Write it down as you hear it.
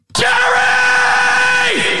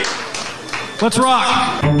Let's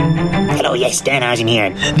rock! Hello, yes, Danhausen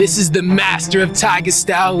here. This is the master of Tiger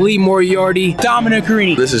Style, Lee Moriarty, Dominic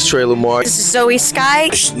Carini. This is Trey Lamar. This is Zoe Sky.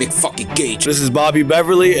 This is Nick fucking Gage. This is Bobby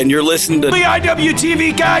Beverly, and you're listening to the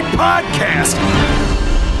IWTV Guide Podcast.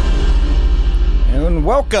 And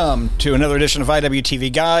welcome to another edition of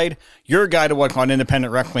IWTV Guide, your guide to what's on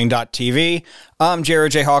independentwrestling.tv. I'm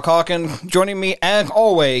Jared J. Hawk-Hawkin. Joining me, as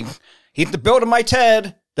always, he's the build of my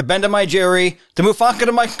Ted, the bend of my Jerry, the Mufasa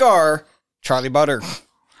to my Scar, Charlie Butter.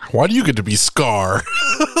 Why do you get to be Scar?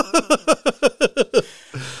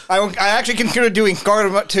 I actually considered doing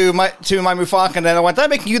Scar to my Mufasa, and then I went, that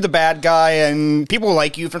makes you the bad guy, and people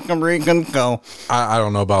like you for some reason. So I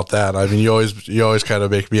don't know about that. I mean, you always kind of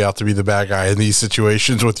make me out to be the bad guy in these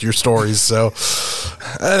situations with your stories. So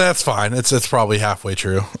that's fine. It's probably halfway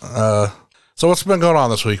true. So what's been going on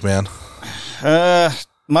this week, man?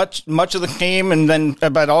 Much of the same, and then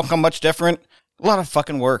but also much different. A lot of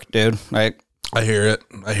fucking work, dude. Like, I hear it.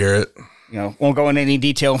 You know, won't go into any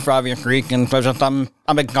detail for obvious reasons. I'm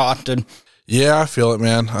exhausted. Yeah, I feel it,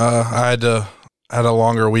 man. I had a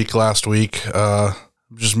longer week last week.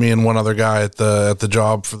 Just me and one other guy at the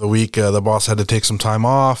job for the week. The boss had to take some time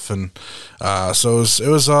off, and so it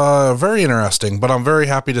was very interesting. But I'm very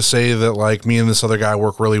happy to say that like me and this other guy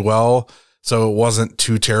work really well, so it wasn't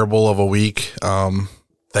too terrible of a week.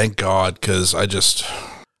 Thank God, because I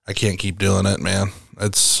can't keep doing it, man.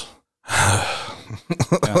 It's. I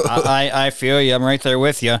feel you. I'm right there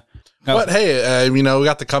with you. But hey, we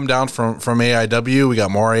got to come down from AIW. We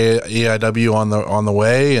got more AIW on the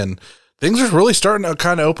way, and things are really starting to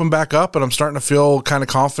kind of open back up. And I'm starting to feel kind of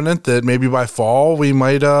confident that maybe by fall we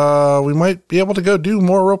might be able to go do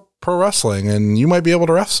more pro wrestling, and you might be able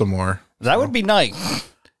to ref some more. That would be nice.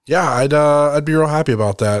 Yeah, I'd be real happy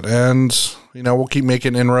about that. And we'll keep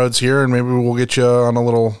making inroads here, and maybe we'll get you on a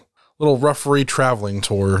little referee traveling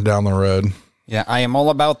tour down the road. Yeah, I am all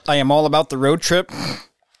about the road trip.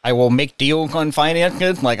 I will make deals on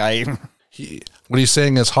finances. What he's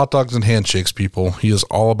saying is hot dogs and handshakes, people. He is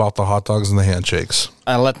all about the hot dogs and the handshakes.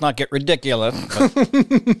 Let's not get ridiculous.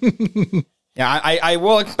 Yeah, I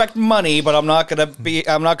will expect money, but I'm not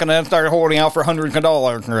gonna start holding out for hundreds of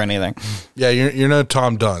dollars or anything. Yeah, you're no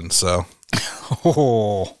Tom Dunn, so.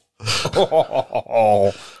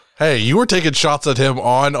 Hey, you were taking shots at him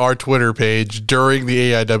on our Twitter page during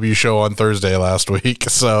the AIW show on Thursday last week.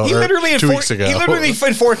 So he literally 2 weeks ago. He literally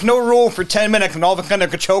enforced no rule for 10 minutes, and all of a sudden,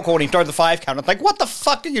 a chokehold, and he started the 5 count. It's like, what the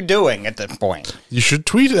fuck are you doing at this point? You should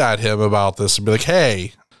tweet at him about this and be like,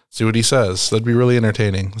 hey, see what he says. That'd be really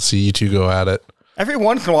entertaining. See you two go at it. Every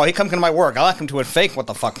once in a while, he comes into my work. I'll ask him to fake what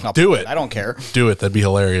the fuck's up. Do it. I don't care. Do it. That'd be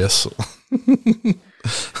hilarious.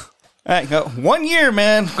 All right, 1 year,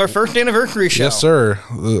 man. Our first anniversary show. Yes, sir.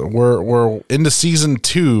 We're into season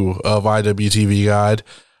 2 of IWTV Guide.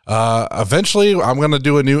 Eventually, I'm going to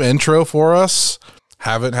do a new intro for us.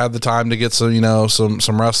 Haven't had the time to get some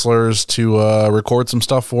wrestlers to record some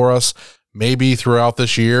stuff for us. Maybe throughout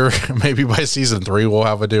this year, maybe by season 3, we'll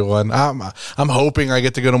have a new one. I'm hoping I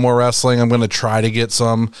get to go to more wrestling. I'm going to try to get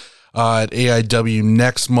some at AIW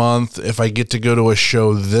next month. If I get to go to a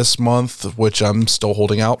show this month, which I'm still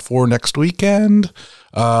holding out for next weekend,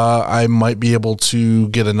 I might be able to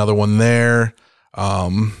get another one there.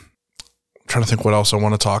 I'm trying to think what else I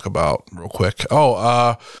want to talk about real quick.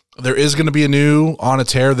 There is going to be a new On a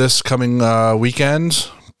Tear this coming weekend,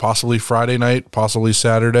 possibly Friday night, possibly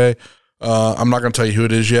Saturday. I'm not going to tell you who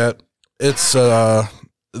it is yet. It's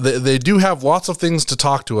they do have lots of things to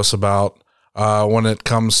talk to us about when it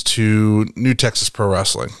comes to New Texas Pro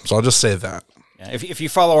Wrestling. So I'll just say that. Yeah, if you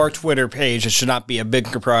follow our Twitter page, it should not be a big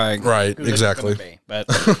surprise. Right, exactly. But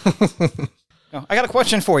I got a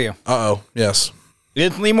question for you. Uh-oh, yes.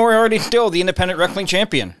 Is Lee Moriarty still the independent wrestling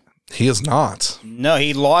champion? He is not. No,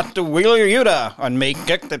 he lost to Wheeler Yuta on May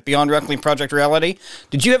 6th at Beyond Wrestling Project Reality.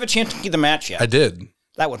 Did you have a chance to see the match yet? I did.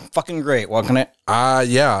 That was fucking great, wasn't it?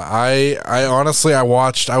 Yeah. I honestly, I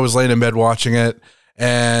was laying in bed watching it,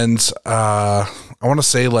 and I want to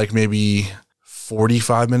say like maybe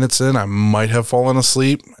 45 minutes in, I might have fallen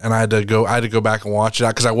asleep, and I had to go back and watch it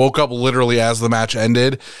because I woke up literally as the match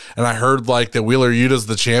ended, and I heard like that Wheeler Yuta's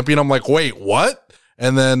the champion. I'm like, wait, what?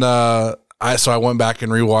 And then I went back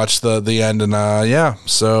and rewatched the end, and yeah.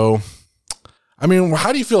 So, I mean,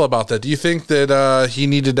 how do you feel about that? Do you think that he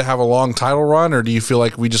needed to have a long title run, or do you feel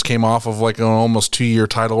like we just came off of like an almost 2-year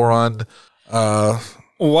title run?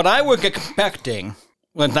 What I was expecting,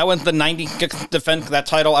 when that was the 96th defense of that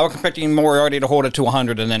title, I was expecting Moriarty to hold it to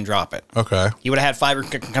 100 and then drop it. Okay. He would have had 5 or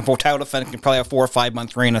 6 title defense, probably a 4 or 5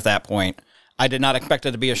 month reign at that point. I did not expect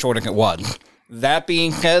it to be as short as it was. That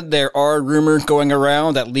being said, there are rumors going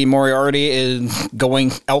around that Lee Moriarty is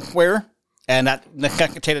going elsewhere and that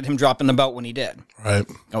necessitated him dropping the belt when he did. Right.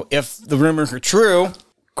 Now, if the rumors are true,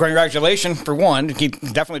 congratulations for one. He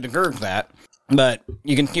definitely deserves that. But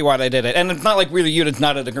you can see why they did it. And it's not like Wheeler Yuta's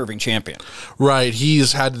not a deserving champion. Right.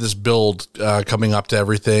 He's had this build coming up to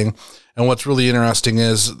everything. And what's really interesting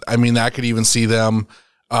is, I mean, I could even see them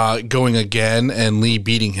going again and Lee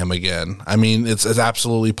beating him again. I mean, it's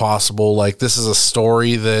absolutely possible. Like, this is a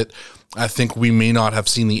story that I think we may not have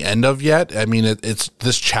seen the end of yet. I mean, it's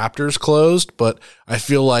this chapter's closed, but I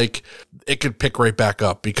feel like it could pick right back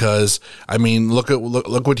up because, I mean, look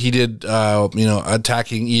what he did,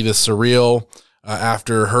 attacking Edith Surreal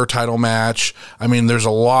after her title match. I mean, there's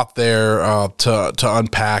a lot there to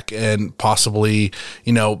unpack and possibly,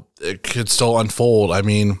 it could still unfold. I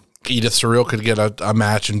mean, Edith Surreal could get a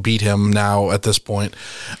match and beat him now at this point.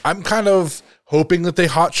 I'm kind of hoping that they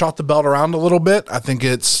hotshot the belt around a little bit. I think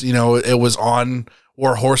it's, it was on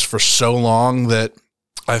Warhorse for so long that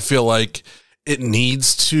I feel like it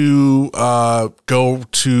needs to go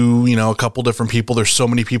to, a couple different people. There's so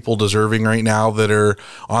many people deserving right now that are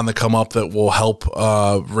on the come up that will help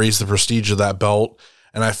raise the prestige of that belt.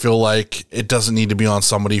 And I feel like it doesn't need to be on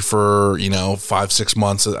somebody for, 5-6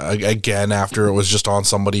 months again after it was just on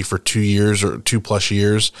somebody for 2 years or 2+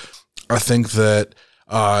 years. I think that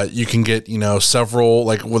you can get, several,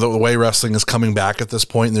 like with the way wrestling is coming back at this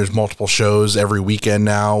point, and there's multiple shows every weekend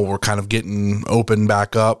now. We're kind of getting open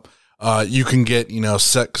back up. You can get,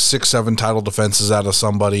 6-7 title defenses out of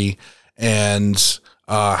somebody and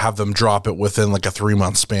have them drop it within like a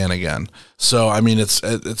 3-month span again. So, I mean, it's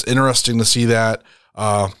interesting to see that.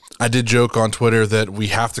 I did joke on Twitter that we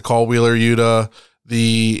have to call Wheeler Yuta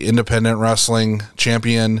the independent wrestling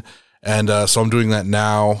champion. And so I'm doing that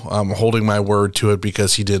now. I'm holding my word to it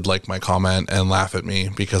because he did like my comment and laugh at me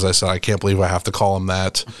because I said, I can't believe I have to call him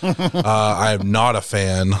that. I am not a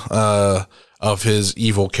fan of his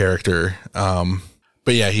evil character.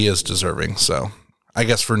 But yeah, he is deserving. So I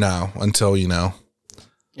guess for now, until,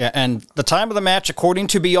 Yeah, and the time of the match, according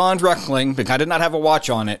to Beyond Wrestling, because I did not have a watch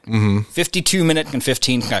on it, 52 minutes and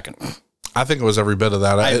 15 seconds. I think it was every bit of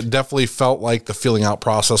that. It definitely felt like the feeling out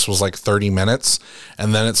process was like 30 minutes,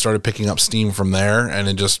 and then it started picking up steam from there, and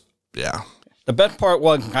it just, yeah. The best part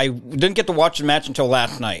was I didn't get to watch the match until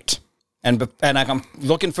last night, and I'm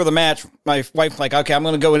looking for the match. My wife's like, okay, I'm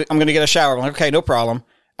going to get a shower. I'm like, okay, no problem.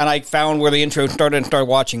 And I found where the intro started and started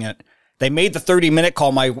watching it. They made the 30-minute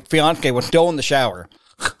call. My fiance was still in the shower.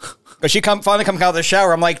 But she finally comes out of the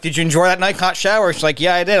shower. I'm like, did you enjoy that nice hot shower? She's like,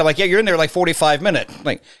 yeah, I did. I'm like, yeah, you're in there like 45 minutes.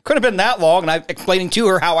 Like, couldn't have been that long. And I'm explaining to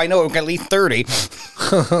her how I know it was at least 30.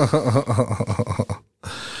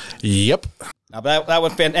 Yep. Now, that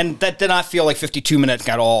was fan, and that did not feel like 52 minutes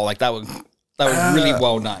at all. Like that was really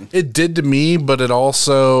well done. It did to me, but it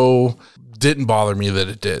also didn't bother me that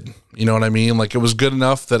it did. You know what I mean? Like, it was good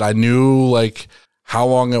enough that I knew like how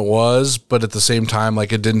long it was, but at the same time,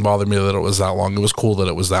 like, it didn't bother me that it was that long. It was cool that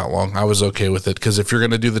it was that long. I was okay with it because if you're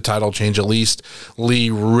going to do the title change, at least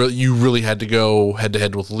you really had to go head to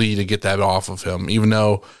head with Lee to get that off of him, even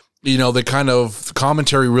though, the kind of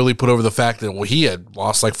commentary really put over the fact that, well, he had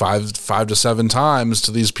lost like 5 to 7 times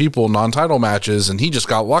to these people, non-title matches, and he just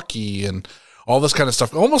got lucky and all this kind of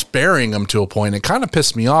stuff, almost burying him to a point. It kind of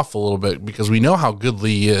pissed me off a little bit because we know how good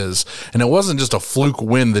Lee is. And it wasn't just a fluke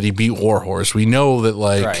win that he beat Warhorse. We know that,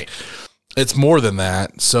 like, right. It's more than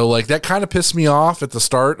that. So, like, that kind of pissed me off at the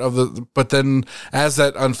start of but then as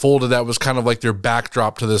that unfolded, that was kind of like their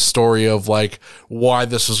backdrop to this story of, like, why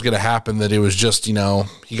this was going to happen, that it was just, he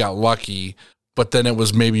got lucky. But then it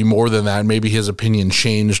was maybe more than that. Maybe his opinion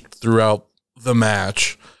changed throughout the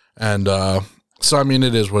match. And, so, I mean,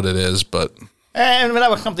 it is what it is, but... And that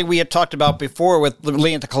was something we had talked about before with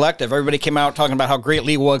Lee and the Collective. Everybody came out talking about how great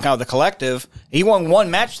Lee was out of the Collective. He won one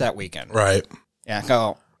match that weekend. Right. Yeah,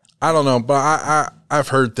 so... I don't know, but I've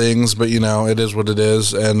heard things, but, it is what it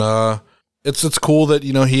is. And it's cool that,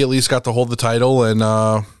 he at least got to hold the title, and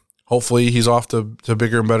hopefully he's off to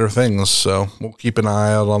bigger and better things. So we'll keep an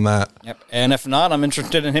eye out on that. Yep. And if not, I'm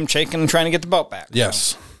interested in him shaking and trying to get the belt back.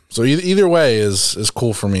 Yes. So either way is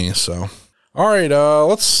cool for me, so... All right,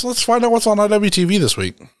 let's find out what's on IWTV this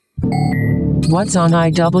week. What's on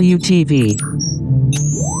IWTV?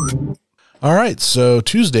 All right, so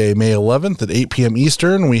Tuesday, May 11th at 8 p.m.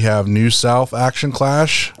 Eastern, we have New South Action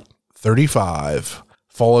Clash 35,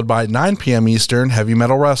 followed by 9 p.m. Eastern, Heavy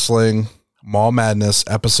Metal Wrestling, Mall Madness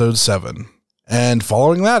Episode 7. And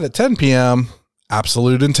following that at 10 p.m.,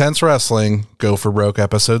 Absolute Intense Wrestling, Go for Broke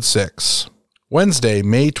Episode 6. Wednesday,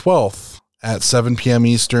 May 12th, at 7 p.m.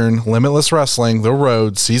 Eastern, Limitless Wrestling, The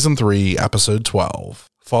Road, Season 3, Episode 12.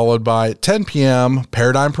 Followed by 10 p.m.,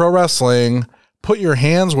 Paradigm Pro Wrestling, Put Your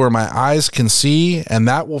Hands Where My Eyes Can See, and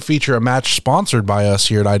that will feature a match sponsored by us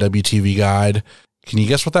here at IWTV Guide. Can you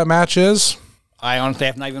guess what that match is? I honestly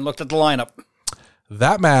have not even looked at the lineup.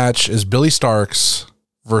 That match is Billy Starks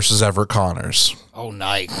versus Everett Connors. Oh,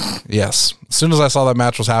 nice. Yes. As soon as I saw that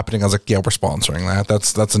match was happening, I was like, yeah, we're sponsoring that.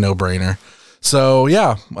 That's a no-brainer. So,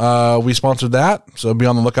 yeah, we sponsored that. So be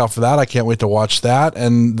on the lookout for that. I can't wait to watch that.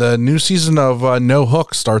 And the new season of No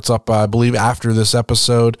Hook starts up, I believe, after this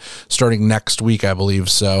episode, starting next week, I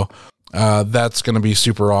believe. So that's going to be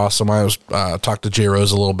super awesome. I was talked to J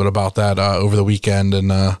Rose a little bit about that over the weekend.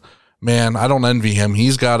 And, man, I don't envy him.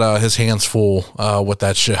 He's got his hands full with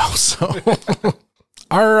that show. So,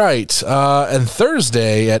 all right. And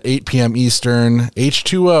Thursday at 8 p.m. Eastern,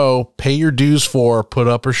 H2O, Pay Your Dues For, Put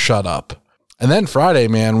Up or Shut Up. And then Friday,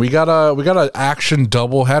 man, we got a action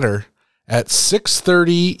doubleheader at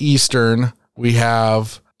 6:30 Eastern. We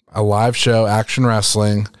have a live show, Action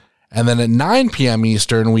Wrestling, and then at 9 p.m.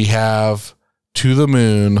 Eastern we have To the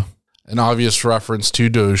Moon, an obvious reference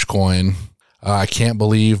to Dogecoin. I can't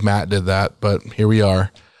believe Matt did that, but here we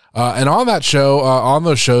are. And on that show, on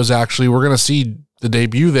those shows, actually, we're gonna see the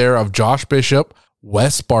debut there of Josh Bishop,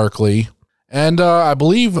 Wes Barkley. And I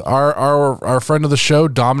believe our friend of the show,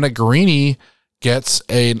 Dominic Guarini, gets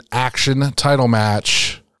an Action title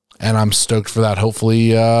match, and I'm stoked for that. Hopefully,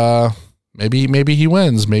 maybe he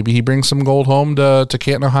wins. Maybe he brings some gold home to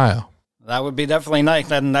Canton, Ohio. That would be definitely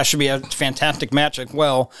nice, and that should be a fantastic match as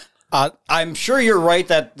well. I'm sure you're right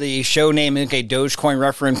that the show name is a Dogecoin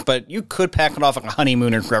reference, but you could pack it off like a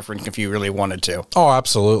Honeymooner reference if you really wanted to. Oh,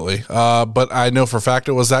 absolutely. But I know for a fact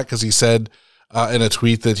it was that because he said in a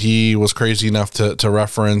tweet that he was crazy enough to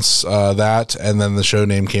reference that, and then the show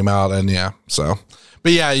name came out, and yeah, so.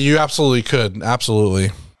 But yeah, you absolutely could.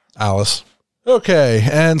 Absolutely, Alice. Okay,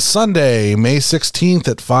 and Sunday, May 16th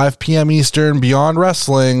at 5 p.m. Eastern, Beyond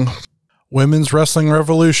Wrestling, Women's Wrestling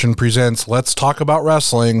Revolution presents Let's Talk About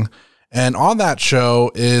Wrestling, and on that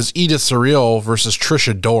show is Edith Surreal versus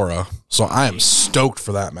Trisha Dora, so I am stoked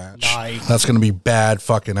for that match. Nice. That's going to be bad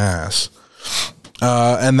fucking ass.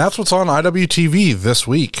 And that's what's on IWTV this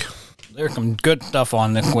week. There's some good stuff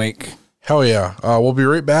on this week. Hell yeah. We'll be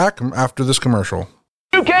right back after this commercial.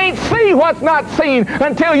 You can't see what's not seen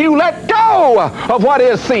until you let go of what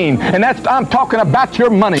is seen. And that's, I'm talking about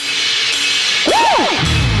your money.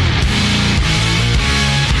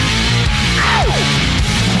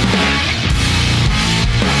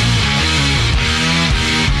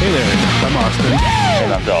 Hey there, I'm Austin.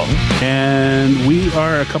 And I'm Dalton. And we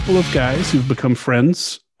are a couple of guys who've become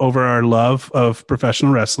friends over our love of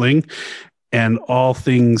professional wrestling and all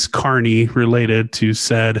things carny related to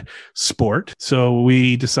said sport. So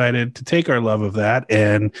we decided to take our love of that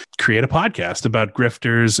and create a podcast about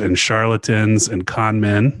grifters and charlatans and con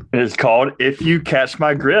men. It's called If You Catch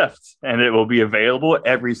My Grift, and it will be available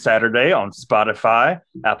every Saturday on Spotify,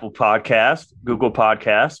 Apple Podcasts, Google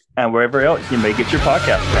Podcasts, and wherever else you may get your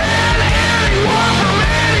podcast from.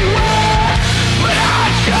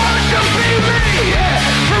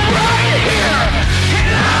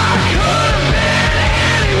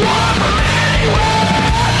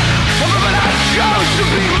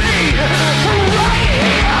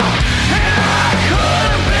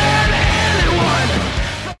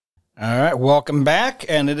 All right, welcome back,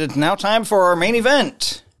 and it is now time for our main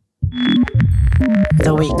event.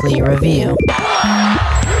 The Weekly Review.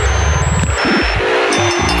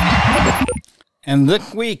 And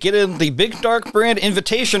this week, it is the Big Dark Brand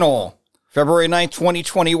Invitational, February 9th,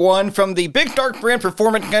 2021, from the Big Dark Brand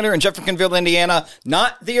Performance Center in Jeffersonville, Indiana,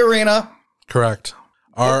 not the arena. Correct.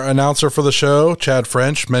 Our announcer for the show, Chad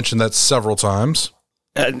French, mentioned that several times.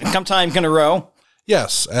 Sometimes in a row.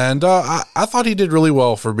 Yes, and I thought he did really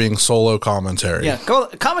well for being solo commentary. Yeah,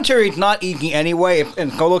 commentary is not easy anyway,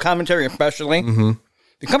 and solo commentary especially. Mm-hmm.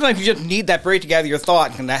 Sometimes you just need that break to gather your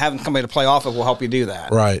thoughts, and having somebody to play off of will help you do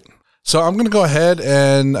that. Right. So I'm going to go ahead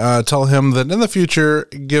and tell him that in the future,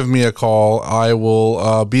 give me a call. I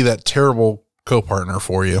will be that terrible co-partner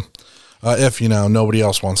for you. If nobody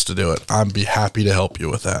else wants to do it, I'd be happy to help you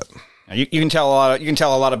with that. You can tell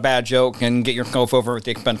a lot of bad joke and get yourself over at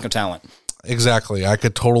the expense of talent. Exactly. I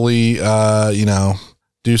could totally,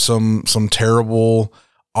 do some terrible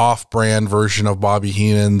off-brand version of Bobby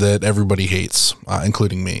Heenan that everybody hates,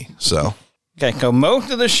 including me. So. Okay, so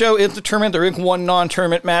most of the show is determined. There is one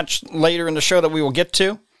non-tournament match later in the show that we will get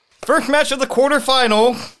to. First match of the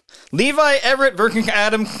quarterfinal, Levi Everett versus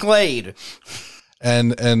Adam Slade.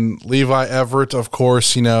 And Levi Everett, of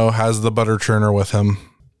course, has the butter churner with him.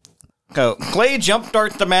 So, Slade jump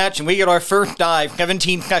starts the match, and we get our first dive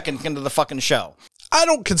 17 seconds into the fucking show. I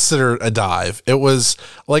don't consider it a dive. It was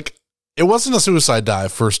it wasn't a suicide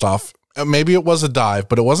dive, first off. maybe it was a dive,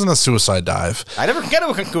 but it wasn't a suicide dive. I never get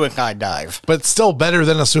a suicide dive. But still better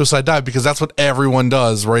than a suicide dive because that's what everyone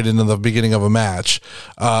does right into the beginning of a match,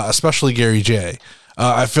 especially Gary J.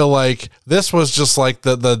 I feel like this was just like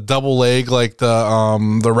the double leg, like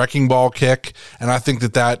the wrecking ball kick, and I think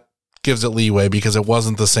that gives it leeway because it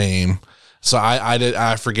wasn't the same. So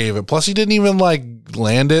I forgave it. Plus, he didn't even like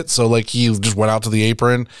land it. So like he just went out to the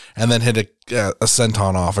apron and then hit a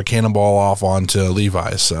senton off, a cannonball off onto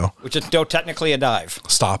Levi. So which is still technically a dive.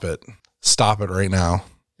 Stop it right now.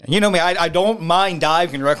 You know me, I don't mind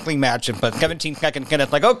diving in wrestling matches, but 17 seconds,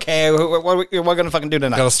 it's like, okay, what are we going to fucking do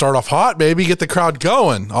tonight? Got to start off hot, baby. Get the crowd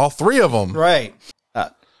going. All three of them. Right.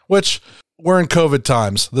 Which we're in COVID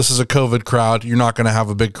times. This is a COVID crowd. You're not going to have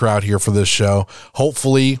a big crowd here for this show.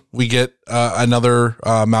 Hopefully we get another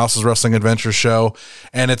Mouse's Wrestling Adventure show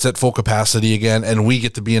and it's at full capacity again. And we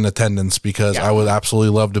get to be in attendance because I would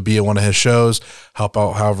absolutely love to be at one of his shows, help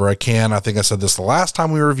out however I can. I think I said this the last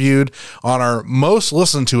time we reviewed on our most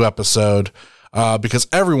listened to episode because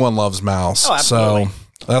everyone loves Mouse. Oh, absolutely.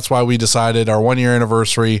 So that's why we decided our 1 year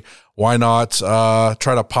anniversary. Why not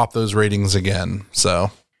try to pop those ratings again? So.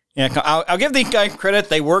 Yeah, I'll give these guys credit.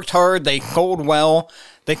 They worked hard. They sold well.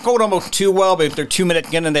 They sold almost too well, but if they're 2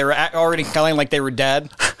 minutes in and they were already selling like they were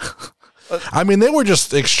dead. I mean, they were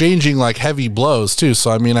just exchanging like heavy blows too.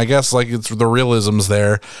 So, I mean, I guess like it's the realisms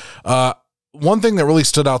there. One thing that really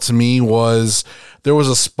stood out to me was there was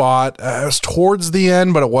a spot, it was towards the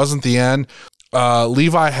end, but it wasn't the end.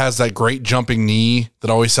 Levi has that great jumping knee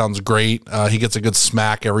that always sounds great. He gets a good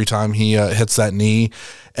smack every time he hits that knee.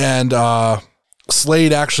 And,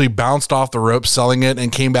 Slade actually bounced off the rope selling it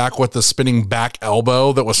and came back with the spinning back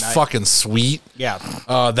elbow that was fucking sweet. Yeah.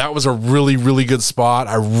 That was a really, really good spot.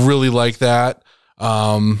 I really like that.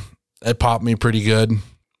 It popped me pretty good.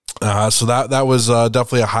 So that was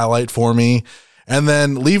definitely a highlight for me. And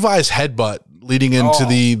then Levi's headbutt leading into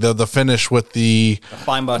the finish with the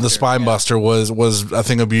spine buster was a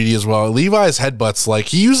thing of beauty as well. Levi's headbutts, like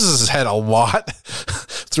he uses his head a lot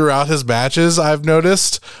throughout his matches, I've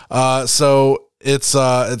noticed. So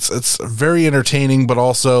it's very entertaining, but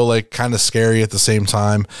also like kind of scary at the same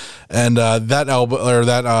time. And that elbow or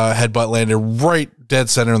that headbutt landed right dead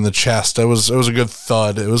center in the chest. It was a good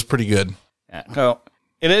thud. It was pretty good. Yeah. So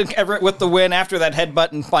it is Everett with the win after that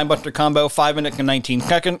headbutt and spinebuster combo, 5 minutes and 19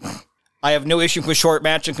 seconds. I have no issue with short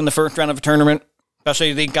matches in the first round of a tournament.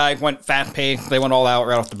 Especially the guys went fast paced. They went all out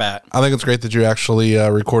right off the bat. I think it's great that you actually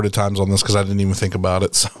recorded times on this because I didn't even think about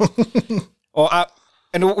it. So. Well,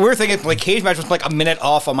 and the weird thing is, like, cage match was like a minute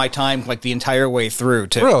off on my time, like the entire way through,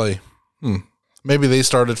 too. Really? Maybe they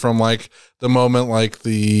started from like the moment like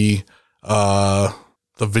the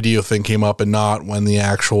video thing came up and not when the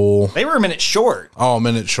actual. They were a minute short. Oh, a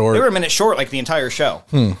minute short. They were a minute short, like the entire show.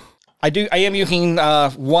 I am using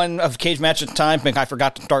one of cage match at a time. I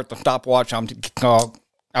forgot to start the stopwatch. I'll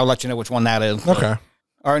let you know which one that is. Okay.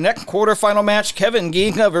 Our next quarterfinal match: Kevin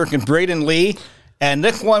Giga versus Braden Lee. And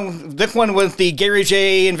this one was the Gary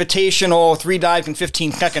J Invitational 3 dives in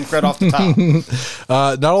 15 seconds right off the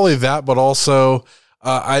top. Not only that, but also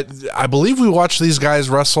I believe we watched these guys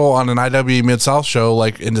wrestle on an IW Mid-South show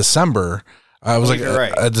like in December. It was like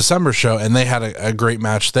a December show, and they had a great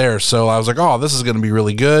match there. So I was like, oh, this is going to be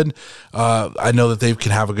really good. I know that they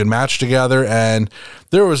can have a good match together, and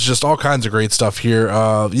there was just all kinds of great stuff here.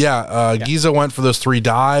 Giza went for those 3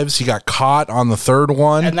 dives. He got caught on the third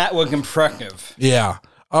one. And that was impressive. Yeah.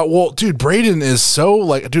 Well, dude, Braden is so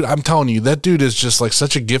like, dude, I'm telling you, that dude is just like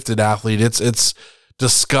such a gifted athlete. It's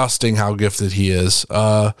disgusting how gifted he is.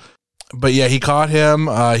 But yeah, he caught him.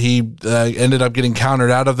 He ended up getting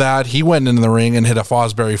countered out of that. He went into the ring and hit a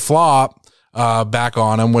Fosbury flop back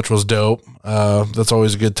on him, which was dope. That's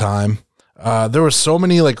always a good time. There was so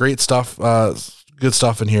many like great stuff, good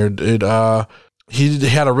stuff in here. He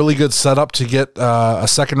had a really good setup to get a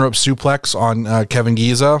second rope suplex on Kevin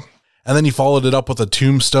Giza. And then he followed it up with a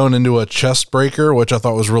tombstone into a chest breaker, which I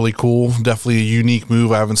thought was really cool. Definitely a unique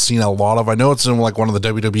move I haven't seen a lot of. I know it's in like one of the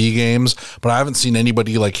WWE games, but I haven't seen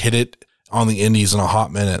anybody like hit it on the indies in a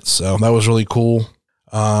hot minute. So that was really cool.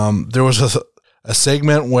 There was a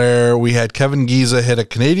segment where we had Kevin Giza hit a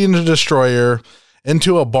Canadian Destroyer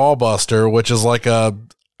into a ball buster, which is like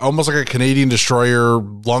almost like a Canadian Destroyer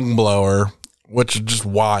lung blower, which is just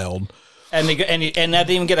wild. And that didn't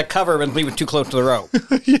even get a cover and he was too close to the rope.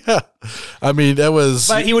 Yeah. I mean, that was...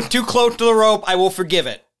 But he was too close to the rope. I will forgive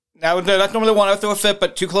it. That's normally the one I throw a fit,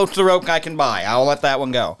 but too close to the rope I can buy. I'll let that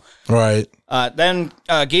one go. Right. Then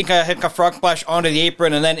Giga hit a frog splash onto the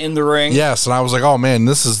apron and then in the ring. Yes, and I was like, oh man,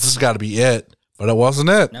 this has got to be it. But it wasn't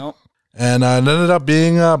it. No. And it ended up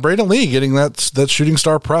being Braden Lee getting that shooting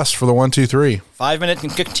star press for the 1, 2, 3. 5 minutes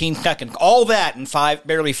and 15 seconds. All that in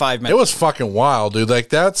barely 5 minutes. It was fucking wild, dude. Like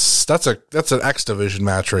that's an X Division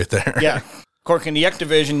match right there. Yeah. Cork in the X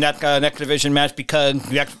Division, that X Division match, because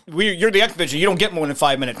you're the X Division, you don't get more than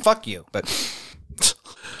 5 minutes. Fuck you. But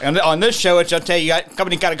and on this show, it's just, hey,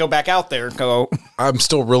 somebody got to go back out there. Go. I'm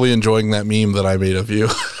still really enjoying that meme that I made of you.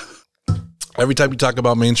 Every time you talk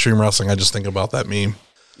about mainstream wrestling, I just think about that meme.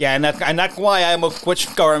 Yeah, and that's why I almost switched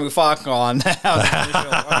Scar and Mufaka on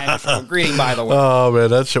the show. Greeting, by the way. Oh, man,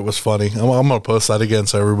 that shit was funny. I'm going to post that again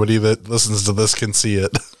so everybody that listens to this can see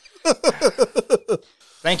it.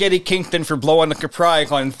 Thank Eddie Kingston for blowing the Capri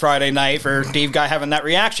on Friday night for Steve Guy having that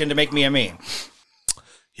reaction to make me a meme.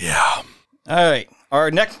 Yeah. All right. Our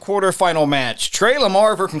next quarterfinal match. Trey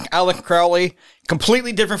Lamar versus Alex Crowley.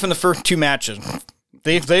 Completely different from the first two matches.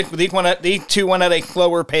 These two went at a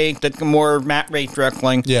slower pace, did some more mat race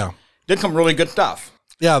wrestling. Yeah. Did some really good stuff.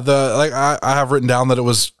 Yeah, I have written down that it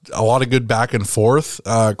was a lot of good back and forth.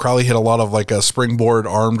 Crowley hit a lot of like a springboard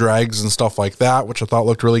arm drags and stuff like that, which I thought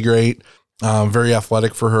looked really great. Very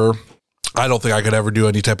athletic for her. I don't think I could ever do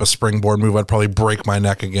any type of springboard move. I'd probably break my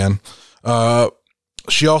neck again.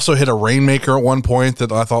 She also hit a Rainmaker at one point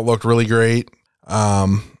that I thought looked really great.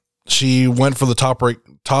 She went for the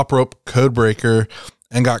top rope code breaker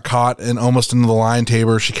and got caught and almost into the lion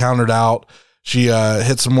tamer. She countered out. She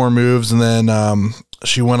hit some more moves, and then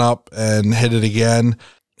she went up and hit it again.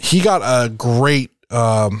 He got a great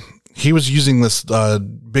he was using this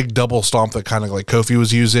big double stomp that kind of like Kofi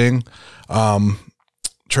was using.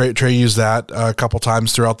 Trey used that a couple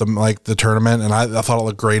times throughout the tournament, and I thought it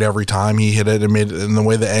looked great every time he hit it, and made it, and the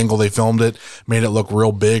way the angle they filmed it made it look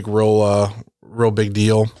real big, real big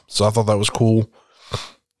deal. So I thought that was cool.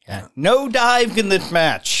 Yeah. No dive in this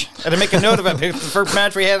match. I had to make a note of it. It's the first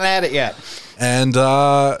match we haven't had it yet. And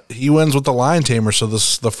he wins with the lion tamer, so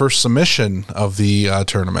this is the first submission of the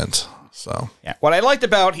tournament. So yeah, what I liked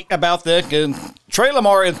about this is Trey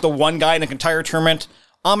Lamar is the one guy in the entire tournament.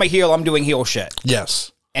 I'm a heel. I'm doing heel shit.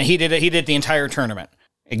 Yes. And he did it. He did the entire tournament.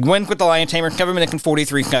 He went with the Lion Tamer, 7 minutes and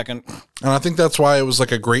 43 seconds. And I think that's why it was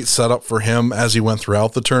like a great setup for him as he went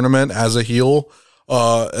throughout the tournament as a heel.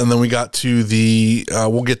 And then we got to the,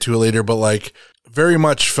 we'll get to it later, but like very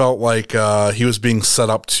much felt like he was being set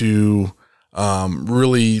up to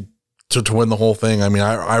really to win the whole thing. I mean,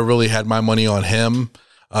 I really had my money on him.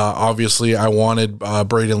 Obviously, I wanted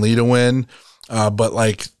Braden Lee to win. But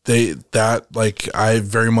like I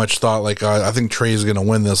very much thought like I think Trey's gonna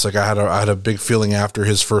win this. Like I had a big feeling after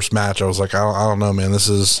his first match. I was like, I don't know, man.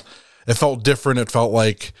 It felt different. It felt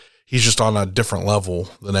like he's just on a different level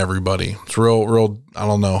than everybody. It's real. I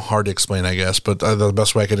don't know, hard to explain, I guess. But the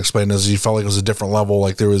best way I can explain it is he felt like it was a different level.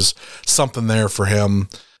 Like there was something there for him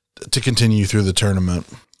to continue through the tournament.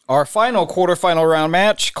 Our final quarterfinal round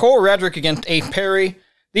match: Cole Radrick against Ace Perry.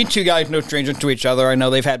 These two guys no strangers to each other. I know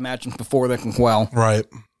they've had matches before that as well. Right.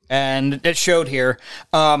 And it showed here.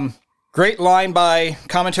 Great line by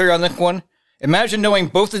commentary on this one. Imagine knowing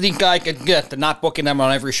both of these guys could get to not booking them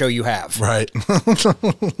on every show you have. Right.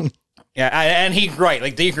 Yeah, and he's right.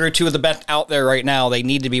 Like, these are two of the best out there right now. They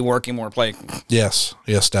need to be working more places. Yes,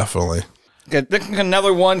 definitely. Okay, this is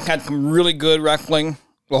another one, had some really good wrestling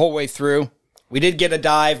the whole way through. We did get a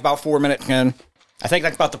dive about 4 minutes in. I think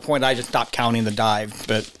that's about the point I just stopped counting the dive.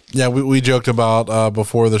 But yeah, we joked about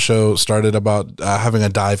before the show started about having a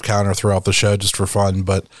dive counter throughout the show just for fun,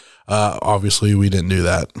 but obviously we didn't do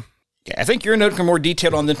that. Yeah, I think your notes are more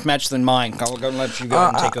detailed on this match than mine. I'll go and let you go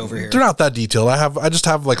and take over here. They're not that detailed. I just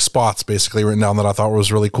have like spots basically written down that I thought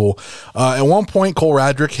was really cool. At one point, Cole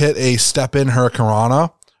Radrick hit a step-in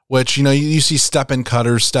Hurricanrana, which, you know, you see step-in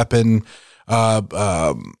cutters, step-in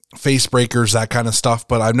face breakers, that kind of stuff,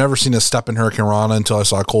 but I've never seen a step-in Hurricanrana until I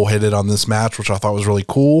saw Cole hit it on this match, which I thought was really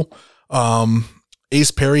cool.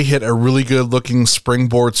 Ace Perry hit a really good-looking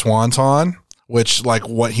springboard swanton, which, like,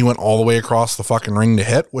 what he went all the way across the fucking ring to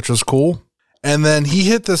hit, which was cool. And then he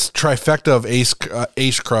hit this trifecta of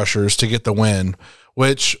ace crushers to get the win,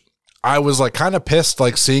 which I was like kind of pissed,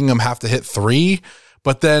 like seeing him have to hit 3.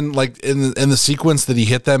 But then, like in the sequence that he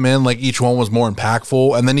hit them in, like each one was more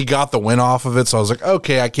impactful, and then he got the win off of it. So I was like,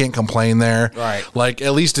 okay, I can't complain there. Right. Like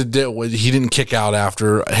at least he didn't kick out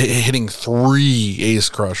after hitting 3 ace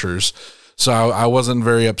crushers. So I wasn't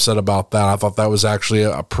very upset about that. I thought that was actually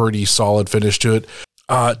a pretty solid finish to it.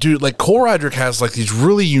 Dude, like Cole Radrick has like these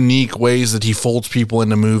really unique ways that he folds people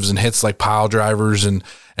into moves and hits like pile drivers and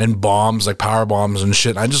bombs, like power bombs and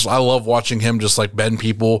shit. I love watching him just like bend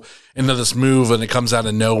people into this move, and it comes out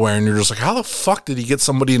of nowhere, and you're just like, how the fuck did he get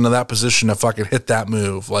somebody into that position to fucking hit that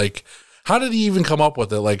move? Like, How did he even come up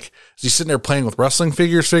with it? Like, is he sitting there playing with wrestling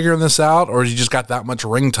figures, figuring this out? Or has he just got that much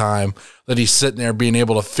ring time that he's sitting there being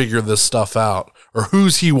able to figure this stuff out? Or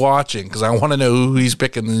who's he watching? Because I want to know who he's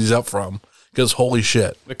picking these up from. Because holy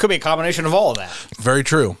shit. It could be a combination of all of that. Very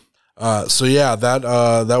true. So yeah, that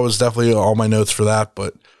was definitely all my notes for that,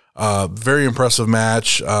 but very impressive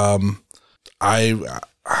match. I've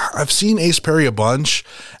seen Ace Perry a bunch,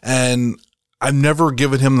 and I've never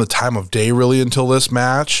given him the time of day really until this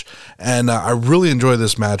match, and I really enjoy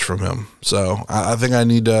this match from him. So I think I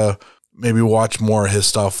need to maybe watch more of his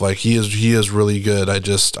stuff. Like he is really good. I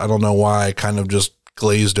don't know why I kind of just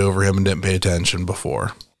glazed over him and didn't pay attention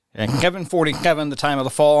before. And Kevin 47, the time of the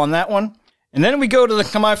fall on that one. And then we go to the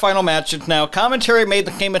semifinal matches. Now, commentary made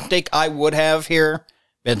the same mistake I would have here.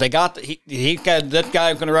 But they got, he got that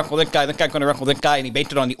guy going to wrestle this guy, going to wrestle this guy, and he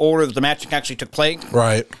based it on the order that the match actually took place.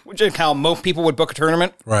 Right. Which is how most people would book a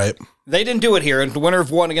tournament. Right. They didn't do it here. The winner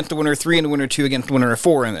of 1 against the winner of 3, and the winner of 2 against the winner of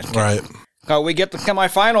 4 in this case. Right. So we get the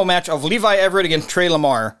semifinal match of Levi Everett against Trey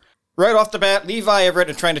Lamar. Right off the bat, Levi Everett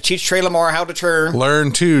is trying to teach Trey Lamar how to turn.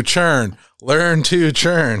 Learn to churn. Learn to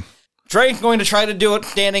churn. Trey's going to try to do it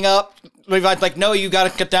standing up. Levi's like, no, you got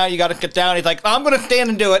to get down. You got to get down. He's like, I'm going to stand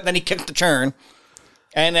and do it. And then he kicks the turn.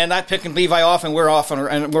 And then I picking Levi off, and we're off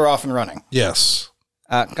and running. Yes.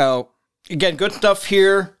 So again, good stuff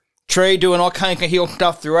here. Trey doing all kinds of heel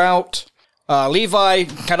stuff throughout. Levi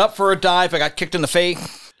got up for a dive, but got kicked in the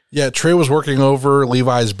face. Yeah, Trey was working over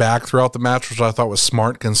Levi's back throughout the match, which I thought was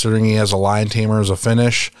smart considering he has a lion tamer as a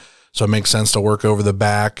finish. So it makes sense to work over the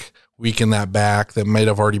back, weaken that back that might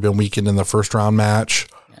have already been weakened in the first round match.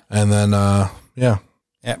 Yeah. And then, yeah,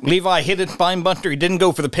 Levi hit his spine buster. He didn't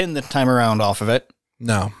go for the pin this time around off of it.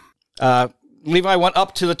 No. Levi went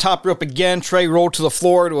up to the top rope again. Trey rolled to the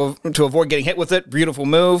floor to avoid getting hit with it. Beautiful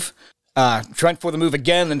move. Trent for the move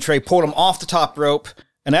again, then Trey pulled him off the top rope.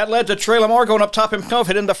 And that led to Trey Lamar going up top himself,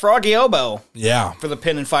 hitting the froggy elbow. Yeah. For the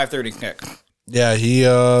pin and 530 kick. Yeah,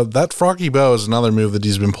 that froggy bow is another move that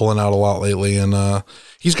he's been pulling out a lot lately. And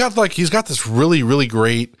he's got this really, really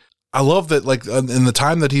great. I love that, like, in the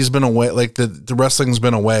time that he's been away, like the wrestling's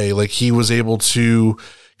been away, like he was able to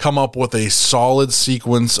come up with a solid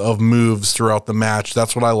sequence of moves throughout the match.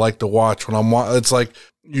 That's what I like to watch when it's like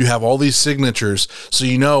you have all these signatures. So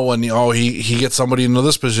you know when he gets somebody into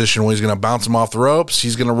this position where he's going to bounce him off the ropes,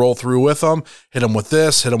 he's going to roll through with them, hit him with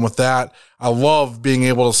this, hit him with that. I love being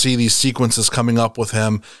able to see these sequences coming up with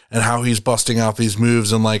him and how he's busting out these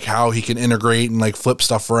moves and like how he can integrate and like flip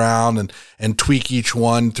stuff around and tweak each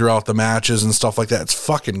one throughout the matches and stuff like that. It's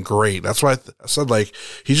fucking great. That's why I said, like,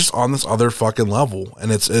 he's just on this other fucking level,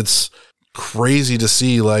 and it's crazy to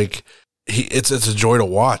see. Like, it's a joy to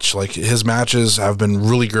watch. Like, his matches have been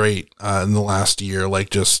really great in the last year. Like,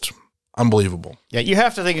 just unbelievable. Yeah, you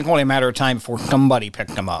have to think it's only a matter of time before somebody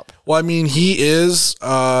picked him up. Well, I mean, he's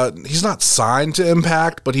not signed to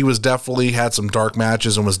Impact, but he was definitely had some dark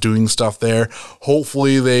matches and was doing stuff there.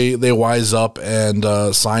 Hopefully they wise up and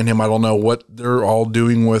sign him. I don't know what they're all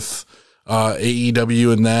doing with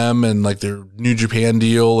AEW and them and like their New Japan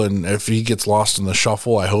deal. And if he gets lost in the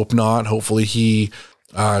shuffle, I hope not. Hopefully he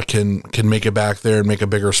can make it back there and make a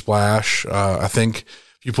bigger splash. I think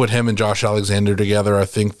if you put him and Josh Alexander together, I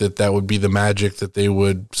think that would be the magic that they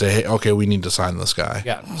would say, hey, okay, we need to sign this guy.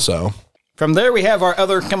 Yeah. So from there, we have our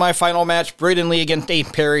other semifinal match, Braden Lee against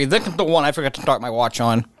Ace Perry. This is the one I forgot to start my watch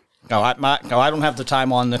on. No, I don't have the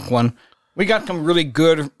time on this one. We got some really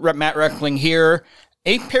good mat wrestling here.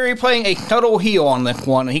 Ace Perry playing a subtle heel on this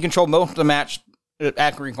one, and he controlled most of the match,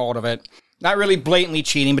 accurate all of it. Not really blatantly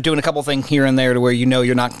cheating, but doing a couple things here and there to where you know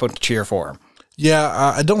you're not supposed to cheer for him.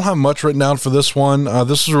 Yeah, I don't have much written down for this one.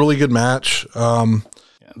 This was a really good match.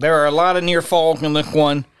 There are a lot of near falls in this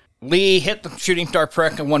one. Lee hit the shooting star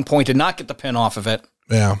press at one point, did not get the pin off of it.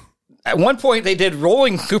 Yeah. At one point, they did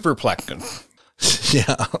rolling superplexes.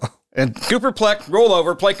 Yeah. And superplex, roll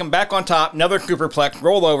over, play him back on top. Another superplex,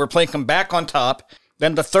 roll over, play him back on top.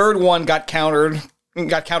 Then the third one got countered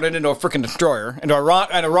into a freaking destroyer. Into a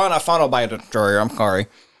Rana followed by a destroyer. I'm sorry.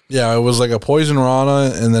 Yeah, it was like a poison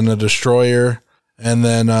Rana and then a destroyer and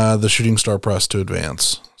then the shooting star press to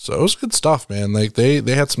advance. So it was good stuff, man. Like they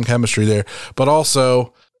had some chemistry there, but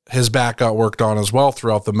also his back got worked on as well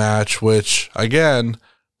throughout the match, which again,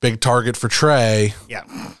 big target for Trey. Yeah.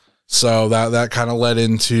 So that kind of led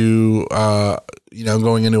into,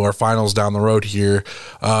 going into our finals down the road here.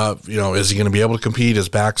 Is he going to be able to compete? His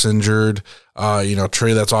back's injured.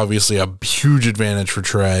 Trey, that's obviously a huge advantage for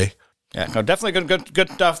Trey. Yeah, no, definitely good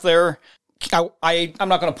stuff there. I'm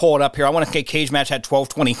not going to pull it up here. I want to say Cage Match had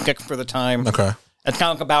 12:26 for the time. Okay. That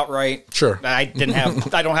sounds about right. Sure. I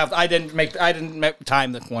didn't make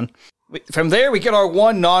time this one. From there, we get our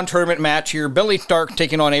one non-tournament match here. Billy Stark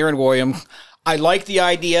taking on Aaron Williams. I like the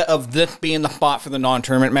idea of this being the spot for the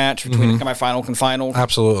non-tournament match between the semifinals and finals.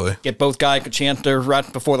 Absolutely. Get both guys a chance to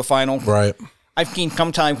rest before the final. Right. I've seen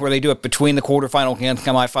sometimes where they do it between the quarterfinal and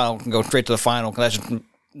semifinal and go straight to the final, because that just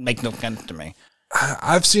makes no sense to me.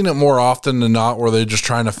 I've seen it more often than not where they're just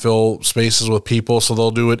trying to fill spaces with people. So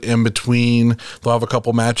they'll do it in between. They'll have a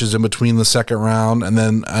couple matches in between the second round and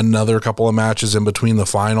then another couple of matches in between the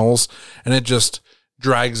finals. And it just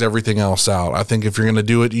drags everything else out. I think if you're going to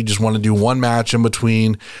do it, you just want to do one match in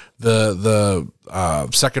between the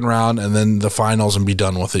second round and then the finals and be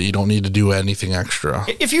done with it. You don't need to do anything extra.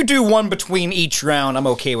 If you do one between each round, I'm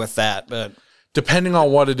okay with that. But depending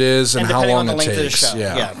on what it is and how long it takes.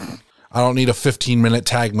 Yeah. I don't need a 15-minute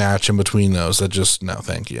tag match in between those. That just, no,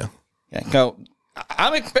 thank you. Yeah, so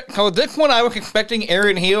this one I was expecting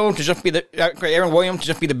Aaron Williams to just be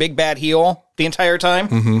the big bad heel the entire time.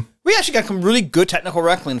 Mm-hmm. We actually got some really good technical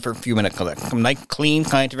wrestling for a few minutes. Some nice, clean,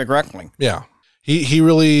 scientific wrestling. Yeah. He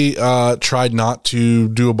really tried not to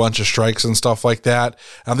do a bunch of strikes and stuff like that.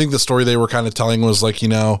 I think the story they were kind of telling was like,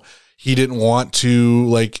 he didn't want to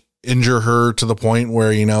like injure her to the point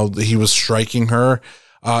where, he was striking her.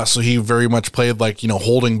 So he very much played like,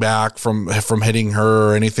 holding back from hitting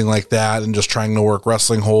her or anything like that and just trying to work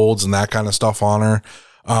wrestling holds and that kind of stuff on her,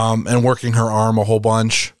 and working her arm a whole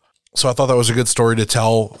bunch. So I thought that was a good story to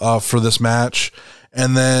tell for this match.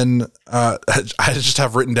 And then I just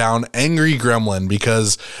have written down Angry Gremlin,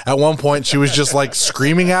 because at one point she was just like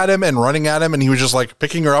screaming at him and running at him, and he was just like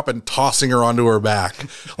picking her up and tossing her onto her back.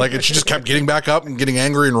 Like, and she just kept getting back up and getting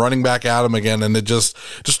angry and running back at him again. And it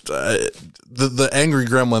the Angry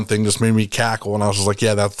Gremlin thing just made me cackle. And I was just like,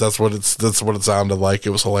 yeah, that's what it sounded like. It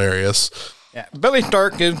was hilarious. Yeah, Billy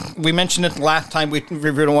Stark, we mentioned it last time we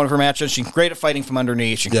reviewed one of her matches. She's great at fighting from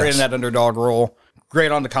underneath. She's great in that underdog role.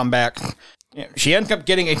 Great on the comeback. Yeah, she ends up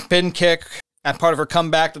getting a spin kick as part of her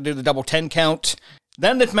comeback to do the double 10 count.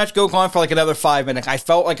 Then this match goes on for like another 5 minutes. I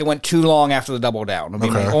felt like it went too long after the double down.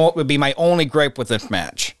 It would be my only gripe with this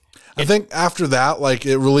match. I think after that, like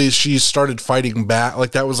she started fighting back.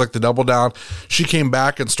 Like that was like the double down. She came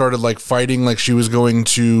back and started like fighting like she was going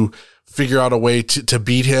to figure out a way to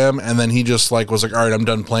beat him. And then he just like was like, all right, I'm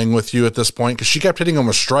done playing with you at this point. Cause she kept hitting him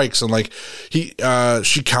with strikes, and like she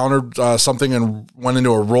countered something and went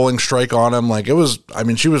into a rolling strike on him. Like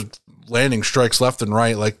she was landing strikes left and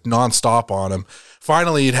right, like nonstop on him.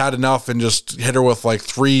 Finally, he'd had enough and just hit her with like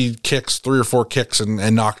 3 or 4 kicks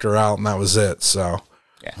and knocked her out. And that was it. So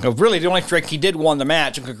yeah, so really the only strike he did won the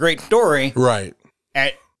match. It's a great story. Right.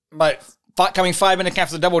 But coming 5 minutes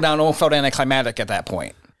after the double down, all felt anticlimactic at that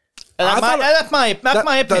point. That's my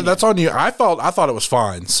opinion. That's on you. I thought it was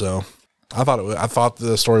fine. So I thought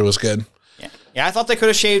the story was good. Yeah. I thought they could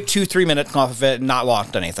have shaved 2-3 minutes off of it and not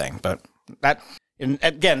lost anything. But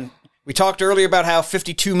again, we talked earlier about how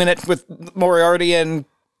 52 minutes with Moriarty and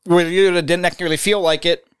Wheeler didn't necessarily feel like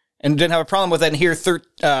it and didn't have a problem with it. And here,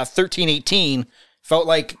 13-18 felt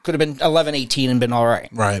like could have been 11-18 and been all right.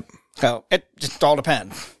 Right. So it just all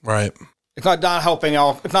depends. Right. It's not helping.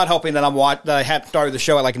 It's not helping that that I had started the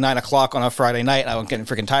show at like 9:00 on a Friday night. And I was getting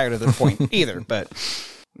freaking tired at this point either. But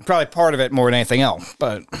probably part of it more than anything else.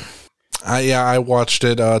 But I watched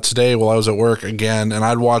it today while I was at work again, and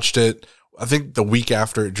I'd watched it. I think the week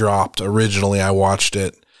after it dropped. Originally, I watched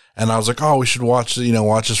it, and I was like, "Oh, we should watch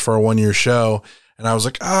this for a 1-year show." And I was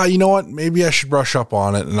like, you know what? Maybe I should brush up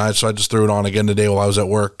on it. And so I just threw it on again today while I was at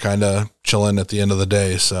work, kind of chilling at the end of the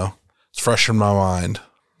day. So it's fresh in my mind.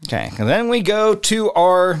 Okay, and then we go to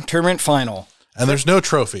our tournament final. And there's no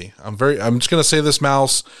trophy. I'm just going to say this,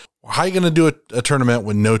 Mouse. How are you going to do a tournament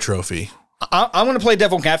with no trophy? I'm going to play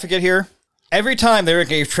devil's advocate here. Every time there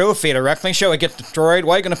is a trophy at a wrestling show, it gets destroyed.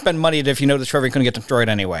 Why are you going to spend money if you know the trophy is going to get destroyed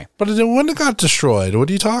anyway? But it wouldn't have got destroyed. What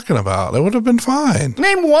are you talking about? It would have been fine.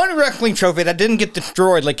 Name one wrestling trophy that didn't get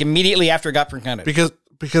destroyed like immediately after it got presented.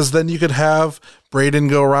 Because then you could have Braden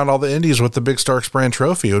go around all the indies with the Big Starks brand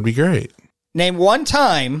trophy. It would be great. Name one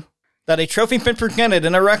time that a trophy's been presented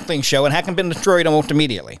in a wrestling show and hasn't been destroyed almost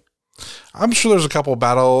immediately. I'm sure there's a couple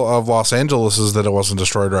Battle of Los Angeleses that it wasn't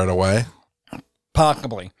destroyed right away.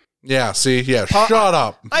 Possibly. Yeah, see? Yeah, shut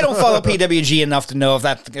up. I don't follow PWG enough to know if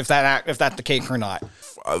that's the case or not.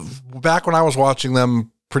 Back when I was watching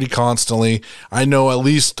them pretty constantly, I know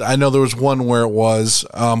there was one where it was,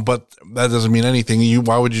 but that doesn't mean anything.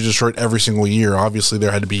 Why would you destroy it every single year? Obviously,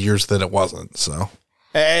 there had to be years that it wasn't, so.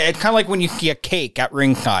 It's kind of like when you see a cake at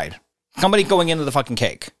ringside. Somebody going into the fucking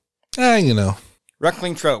cake.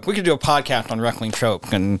 Wrestling trope. We could do a podcast on wrestling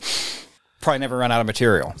trope and probably never run out of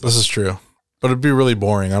material. This is true. but it'd be really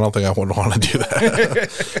boring. I don't think I would want to do that.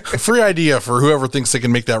 Free idea for whoever thinks they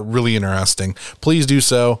can make that really interesting. Please do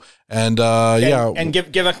so. And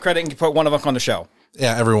give us credit and put one of us on the show.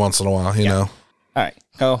 Yeah, every once in a while, you know. All right.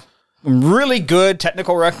 So really good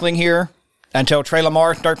technical wrestling here until Trey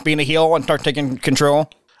Lamar starts being a heel and starts taking control.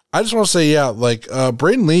 I just want to say,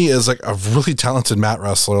 Braden Lee is like a really talented mat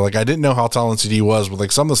wrestler. Like, I didn't know how talented he was, but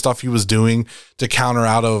like some of the stuff he was doing to counter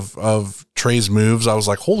out of Trey's moves, I was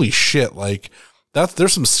like, holy shit. Like,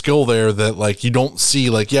 there's some skill there that like you don't see.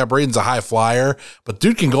 Like, yeah, Braden's a high flyer, but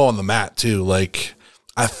dude can go on the mat too. Like,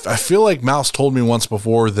 I feel like Mouse told me once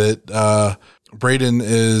before that Braden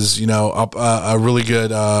is, a really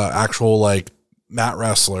good actual like mat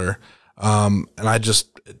wrestler. And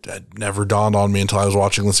it never dawned on me until I was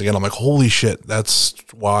watching this again. I'm like, holy shit, that's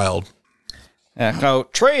wild. Yeah, so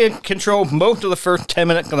Trey controlled most of the first 10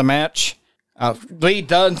 minutes of the match. Lee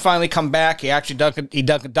does finally come back. He actually dug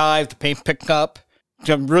a dive. The paint picked up.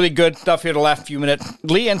 Some really good stuff here the last few minutes.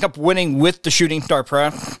 Lee ends up winning with the shooting star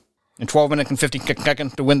press in 12 minutes and 50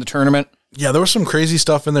 seconds to win the tournament. Yeah, there was some crazy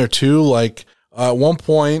stuff in there too. Like at one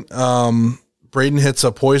point, Braden hits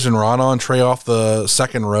a poison rana on Trey off the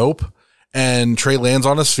second rope, and Trey lands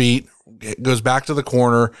on his feet, goes back to the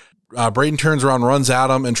corner. Braden turns around, runs at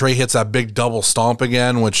him, and Trey hits that big double stomp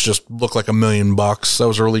again, which just looked like $1 million. That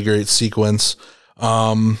was a really great sequence.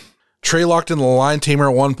 Trey locked in the line tamer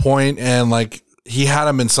at one point, and like he had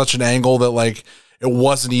him in such an angle that like it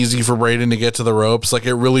wasn't easy for Braden to get to the ropes. Like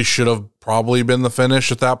it really should have probably been the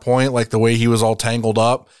finish at that point, like the way he was all tangled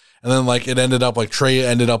up. And then like it ended up like Trey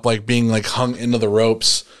ended up like being like hung into the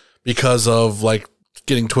ropes because of like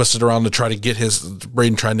getting twisted around to try to get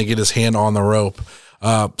Braden trying to get his hand on the rope.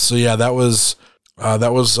 So yeah, that was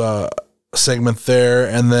a segment there.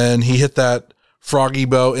 And then he hit that froggy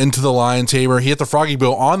bow into the lion tamer. He hit the froggy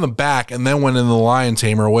bow on the back and then went in the lion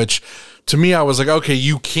tamer, which to me, I was like, okay,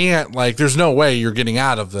 you can't, like, there's no way you're getting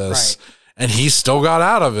out of this. Right. And he still got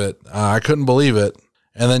out of it. I couldn't believe it.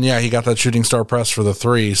 And then, yeah, he got that shooting star press for the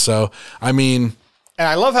 3. So, I mean. And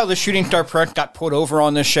I love how the shooting star press got put over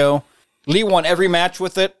on this show. Lee won every match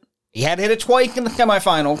with it. He had hit it twice in the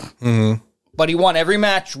semifinal, but he won every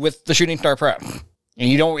match with the shooting star press. And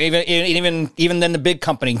you don't even then the big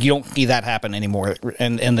company, you don't see that happen anymore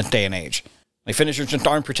in this day and age. Like finishers just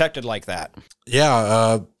aren't protected like that. Yeah,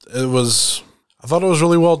 I thought it was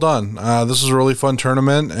really well done. This was a really fun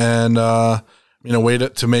tournament, and way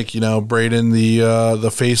to make Braden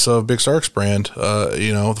the face of Big Starks brand.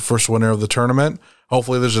 The first winner of the tournament.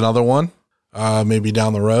 Hopefully, there's another one, maybe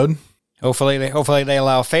down the road. Hopefully they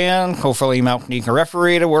allow fans. Hopefully, Mouse needs a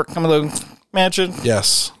referee to work some of those matches.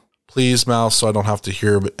 Yes, please, Mouse, so I don't have to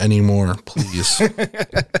hear anymore. Please.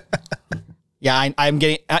 Yeah, I'm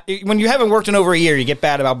getting. When you haven't worked in over a year, you get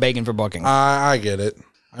bad about begging for booking. I get it.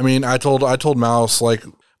 I mean, I told Mouse like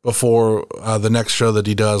before the next show that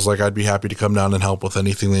he does, like I'd be happy to come down and help with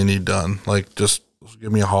anything they need done. Like just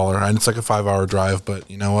give me a holler. And it's like a 5-hour drive, but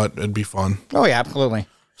you know what? It'd be fun. Oh yeah, absolutely.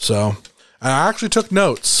 So I actually took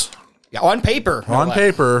notes. Yeah, on paper. On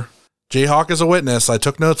paper. Jayhawk is a witness. I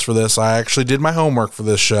took notes for this. I actually did my homework for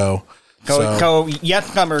this show. So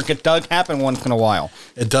yes, number it does happen once in a while.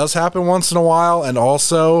 It does happen once in a while, and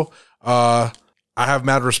also I have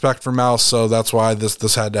mad respect for Mouse, so that's why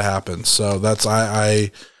this had to happen. So that's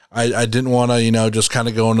I didn't want to just kind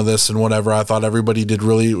of go into this and whatever. I thought everybody did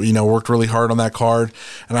really worked really hard on that card,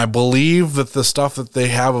 and I believe that the stuff that they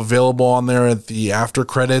have available on there at the after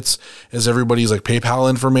credits is everybody's like PayPal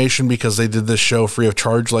information, because they did this show free of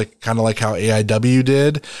charge, like kind of like how AIW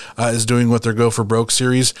did is doing with their Go for Broke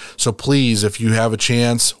series. So please, if you have a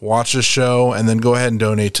chance, watch this show and then go ahead and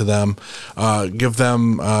donate to them. Give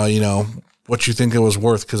them what you think it was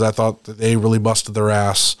worth, because I thought that they really busted their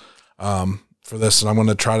ass for this, and I'm going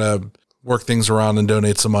to try to work things around and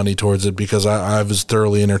donate some money towards it, because I was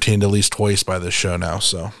thoroughly entertained at least twice by this show now.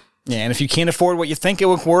 So yeah, and if you can't afford what you think it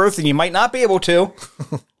was worth, and you might not be able to,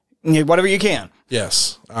 whatever you can.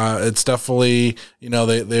 Yes, it's definitely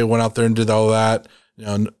they went out there and did all that.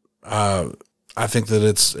 I think that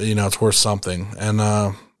it's worth something, and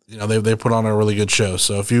they put on a really good show.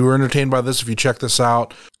 So if you were entertained by this, if you check this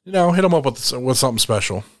out, hit them up with something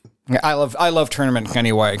special. Yeah, I love tournaments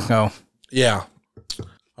anyway. So. Yeah.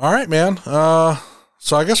 All right, man.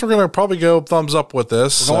 So I guess we're gonna probably go thumbs up with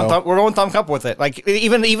this. We're going thumbs up with it. Like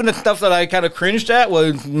even the stuff that I kind of cringed at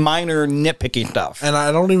was minor nitpicky stuff. And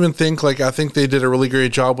I don't even think I think they did a really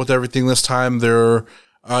great job with everything this time. They're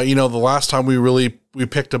the last time we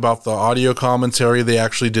picked about the audio commentary, they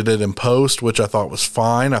actually did it in post, which I thought was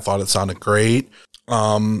fine. I thought it sounded great.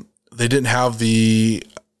 They didn't have the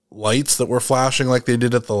lights that were flashing like they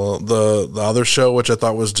did at the other show, which I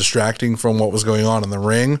thought was distracting from what was going on in the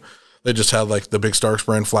ring. They just had like the Big Starks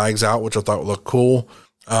brand flags out, which I thought looked cool.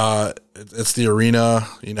 It's the arena,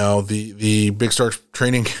 you know, the Big Starks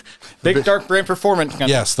training. Big Stark brand performance.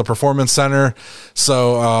 Yes, the performance center.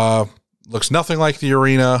 So looks nothing like the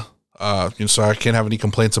arena. So I can't have any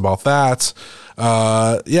complaints about that.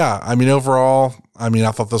 Yeah, I mean, overall, I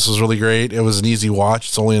thought this was really great. It was an easy watch.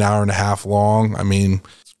 It's only an hour and a half long. I mean,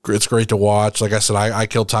 it's great to watch. Like I said, I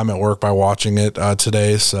killed time at work by watching it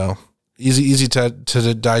today. So easy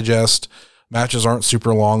to digest. Matches aren't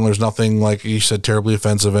super long. There's nothing, like you said, terribly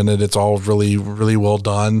offensive in it. It's all really, really well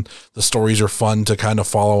done. The stories are fun to kind of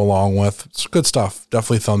follow along with. It's good stuff.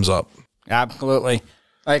 Definitely thumbs up. Absolutely.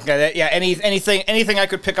 Like, yeah, anything I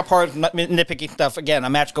could pick apart, nitpicky stuff. Again, a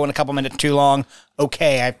match going a couple minutes too long.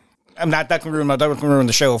 Okay, I'm not that can ruin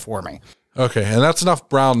the show for me. Okay, and that's enough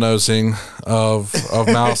brown nosing of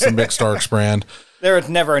Mouse and Big Starks brand. There is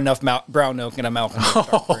never enough brown note in a Mouse and Big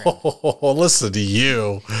Starks brand. Oh, listen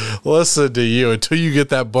to you until you get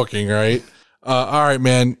that booking right. All right,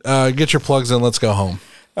 man. Get your plugs in. Let's go home.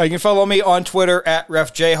 You can follow me on Twitter at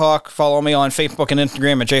RefJayhawk. Follow me on Facebook and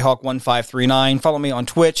Instagram at Jayhawk1539. Follow me on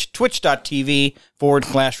Twitch,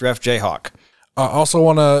 twitch.tv/RefJayhawk. I also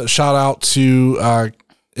want to shout out to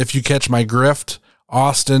If You Catch My Grift.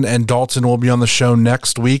 Austin and Dalton will be on the show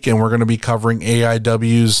next week, and we're going to be covering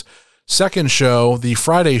AIW's second show, the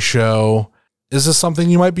Friday show. Is this something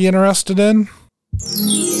you might be interested in?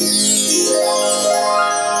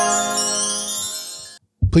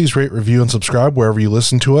 Please rate, review, and subscribe wherever you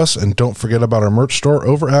listen to us, and don't forget about our merch store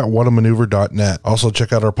over at whatamaneuver.net. Also,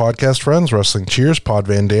 check out our podcast friends, Wrestling Cheers, Pod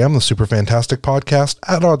Van Dam, the Super Fantastic Podcast,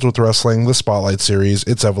 At Odds with Wrestling, the Spotlight Series,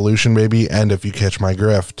 It's Evolution Baby, and If You Catch My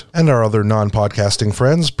Grift. And our other non-podcasting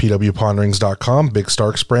friends, pwponderings.com, Big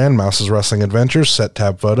Starks Brand, Mouse's Wrestling Adventures, Set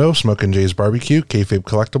Tab Photo, Smokin' Jay's Barbecue, Kayfabe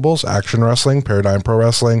Collectibles, Action Wrestling, Paradigm Pro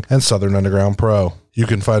Wrestling, and Southern Underground Pro. You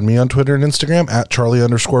can find me on Twitter and Instagram at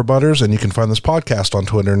Charlie_Butters, and you can find this podcast on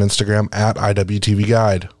Twitter and Instagram at IWTV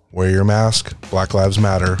Guide. Wear your mask. Black Lives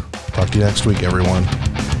Matter. Talk to you next week, everyone.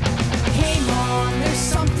 Hey Mom, there's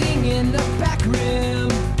something in the back room.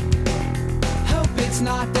 Hope it's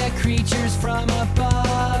not the creatures from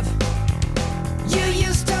above. You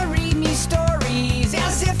used to read me stories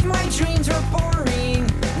as if my dreams were boring.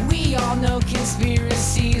 We all know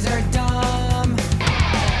conspiracies are dumb.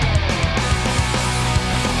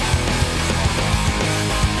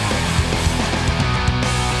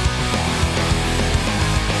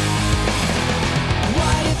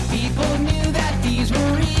 People knew that these were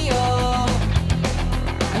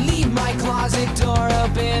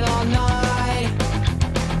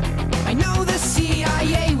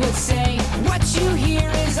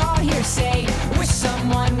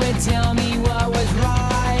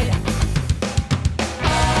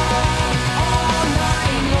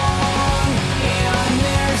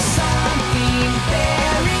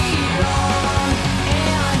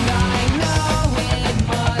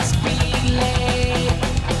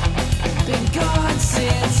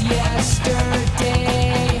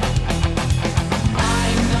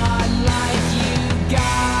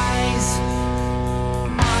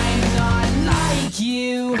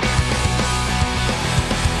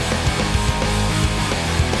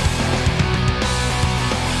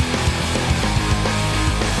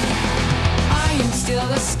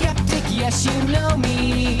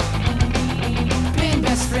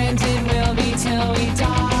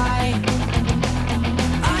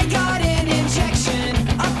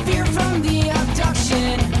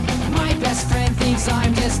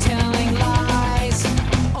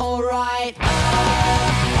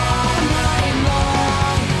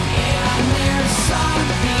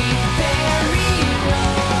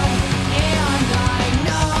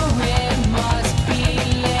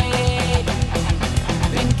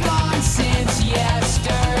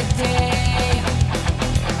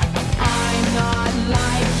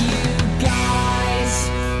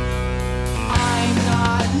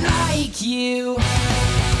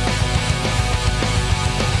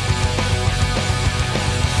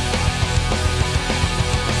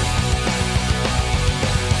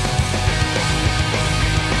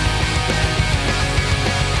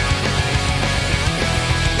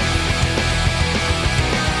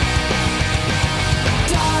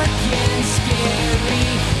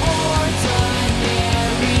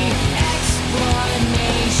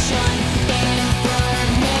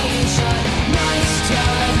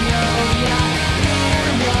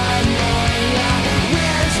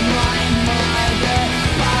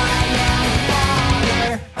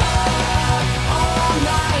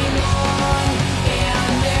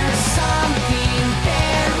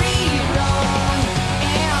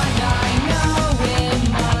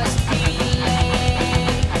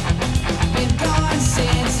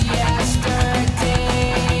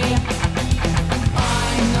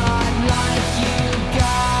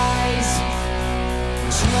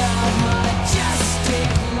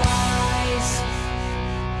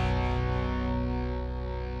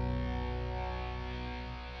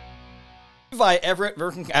Levi Everett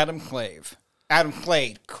versus Adam Clave. Adam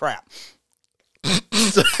Clade. Crap.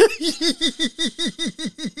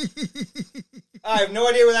 I have no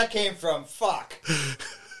idea where that came from. Fuck.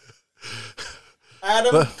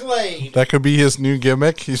 Adam Clade. That could be his new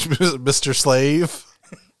gimmick. He's Mr. Slave.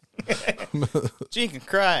 Gee, can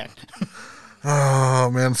cry.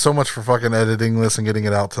 Oh, man. So much for fucking editing this and getting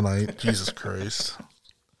it out tonight. Jesus Christ.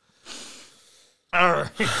 All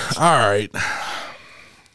right.